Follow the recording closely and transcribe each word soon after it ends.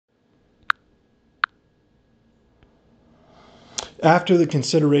After the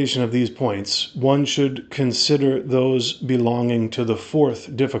consideration of these points, one should consider those belonging to the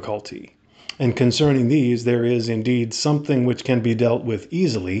fourth difficulty. And concerning these, there is indeed something which can be dealt with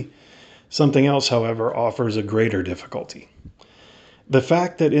easily. Something else, however, offers a greater difficulty. The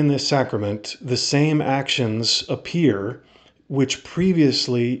fact that in this sacrament the same actions appear which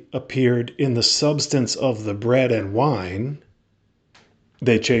previously appeared in the substance of the bread and wine,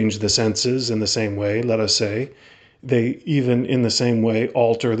 they change the senses in the same way, let us say. They even in the same way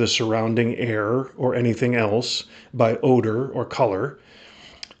alter the surrounding air or anything else by odor or color,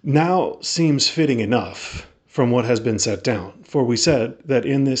 now seems fitting enough from what has been set down. For we said that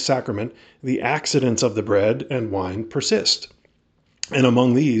in this sacrament the accidents of the bread and wine persist. And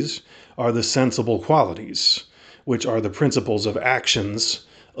among these are the sensible qualities, which are the principles of actions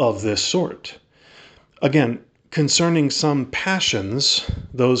of this sort. Again, concerning some passions,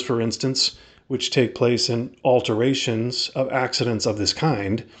 those, for instance, which take place in alterations of accidents of this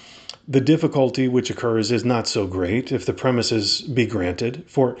kind, the difficulty which occurs is not so great if the premises be granted,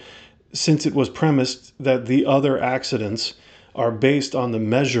 for since it was premised that the other accidents are based on the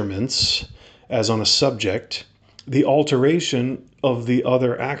measurements as on a subject, the alteration of the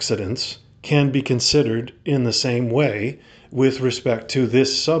other accidents can be considered in the same way with respect to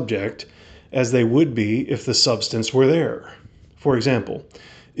this subject as they would be if the substance were there. For example,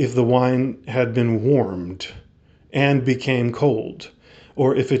 if the wine had been warmed and became cold,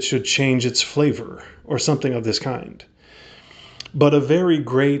 or if it should change its flavor, or something of this kind. But a very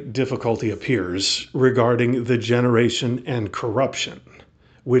great difficulty appears regarding the generation and corruption,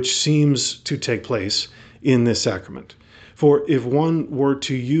 which seems to take place in this sacrament. For if one were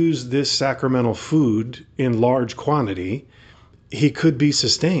to use this sacramental food in large quantity, he could be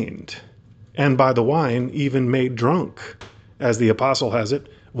sustained, and by the wine even made drunk. As the apostle has it,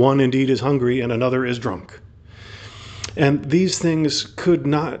 one indeed is hungry and another is drunk. And these things could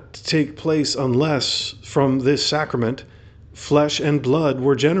not take place unless from this sacrament flesh and blood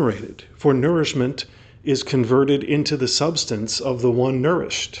were generated, for nourishment is converted into the substance of the one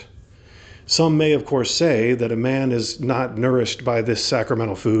nourished. Some may, of course, say that a man is not nourished by this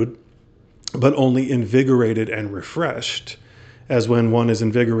sacramental food, but only invigorated and refreshed, as when one is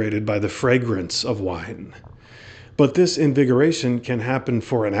invigorated by the fragrance of wine. But this invigoration can happen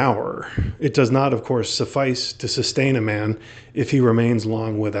for an hour. It does not, of course, suffice to sustain a man if he remains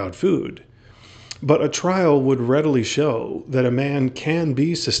long without food. But a trial would readily show that a man can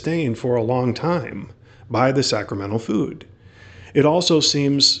be sustained for a long time by the sacramental food. It also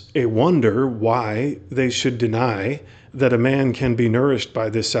seems a wonder why they should deny that a man can be nourished by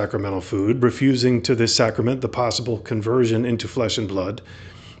this sacramental food, refusing to this sacrament the possible conversion into flesh and blood,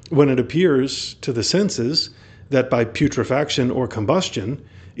 when it appears to the senses that by putrefaction or combustion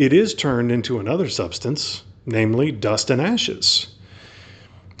it is turned into another substance, namely dust and ashes.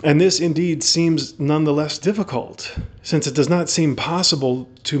 And this indeed seems none the less difficult, since it does not seem possible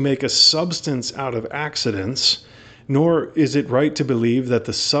to make a substance out of accidents, nor is it right to believe that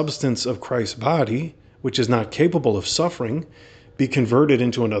the substance of Christ's body, which is not capable of suffering, be converted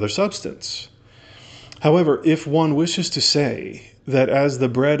into another substance. However, if one wishes to say that as the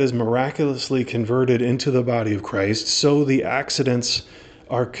bread is miraculously converted into the body of Christ, so the accidents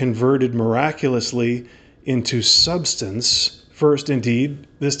are converted miraculously into substance, first, indeed,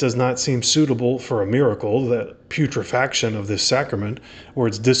 this does not seem suitable for a miracle, the putrefaction of this sacrament, or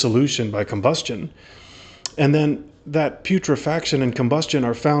its dissolution by combustion. And then that putrefaction and combustion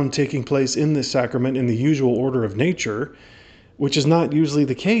are found taking place in this sacrament in the usual order of nature, which is not usually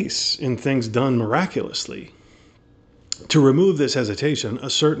the case in things done miraculously. To remove this hesitation, a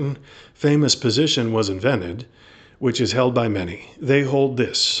certain famous position was invented, which is held by many. They hold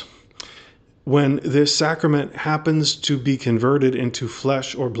this: when this sacrament happens to be converted into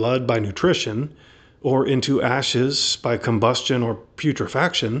flesh or blood by nutrition, or into ashes by combustion or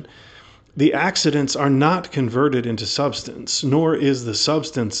putrefaction, the accidents are not converted into substance, nor is the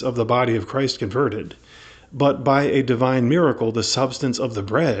substance of the body of Christ converted, but by a divine miracle the substance of the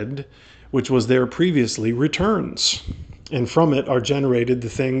bread, which was there previously, returns, and from it are generated the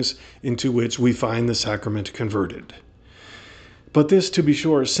things into which we find the sacrament converted. But this, to be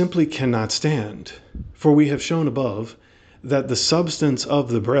sure, simply cannot stand, for we have shown above that the substance of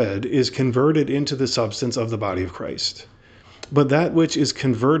the bread is converted into the substance of the body of Christ. But that which is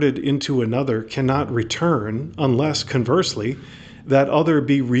converted into another cannot return unless, conversely, that other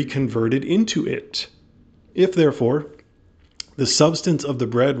be reconverted into it. If, therefore, the substance of the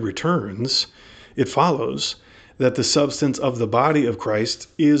bread returns, it follows that the substance of the body of Christ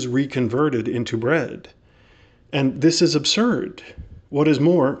is reconverted into bread. And this is absurd. What is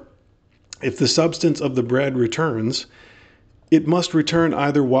more, if the substance of the bread returns, it must return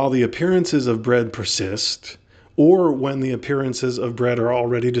either while the appearances of bread persist or when the appearances of bread are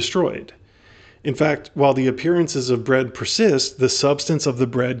already destroyed. In fact, while the appearances of bread persist, the substance of the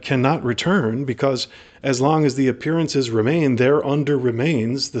bread cannot return, because as long as the appearances remain, thereunder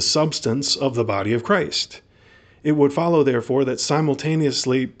remains the substance of the body of Christ. It would follow, therefore, that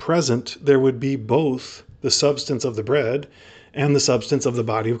simultaneously present there would be both the substance of the bread and the substance of the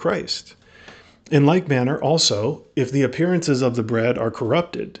body of Christ. In like manner, also, if the appearances of the bread are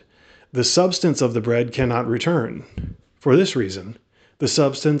corrupted, the substance of the bread cannot return. For this reason, the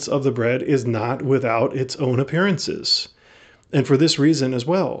substance of the bread is not without its own appearances. And for this reason as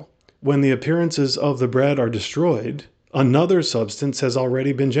well, when the appearances of the bread are destroyed, another substance has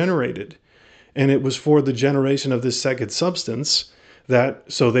already been generated. And it was for the generation of this second substance that,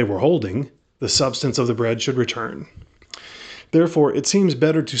 so they were holding, the substance of the bread should return. Therefore, it seems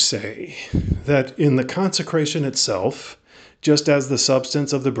better to say that in the consecration itself, just as the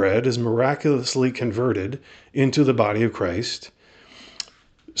substance of the bread is miraculously converted into the body of Christ,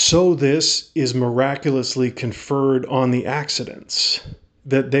 so this is miraculously conferred on the accidents,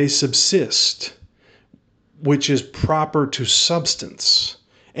 that they subsist, which is proper to substance,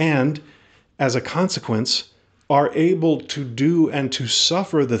 and, as a consequence, are able to do and to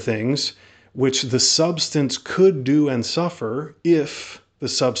suffer the things which the substance could do and suffer if the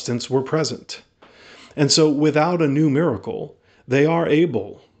substance were present. And so without a new miracle, they are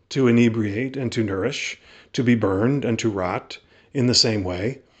able to inebriate and to nourish, to be burned and to rot in the same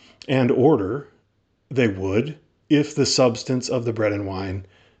way, and order they would if the substance of the bread and wine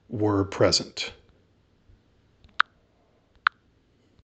were present.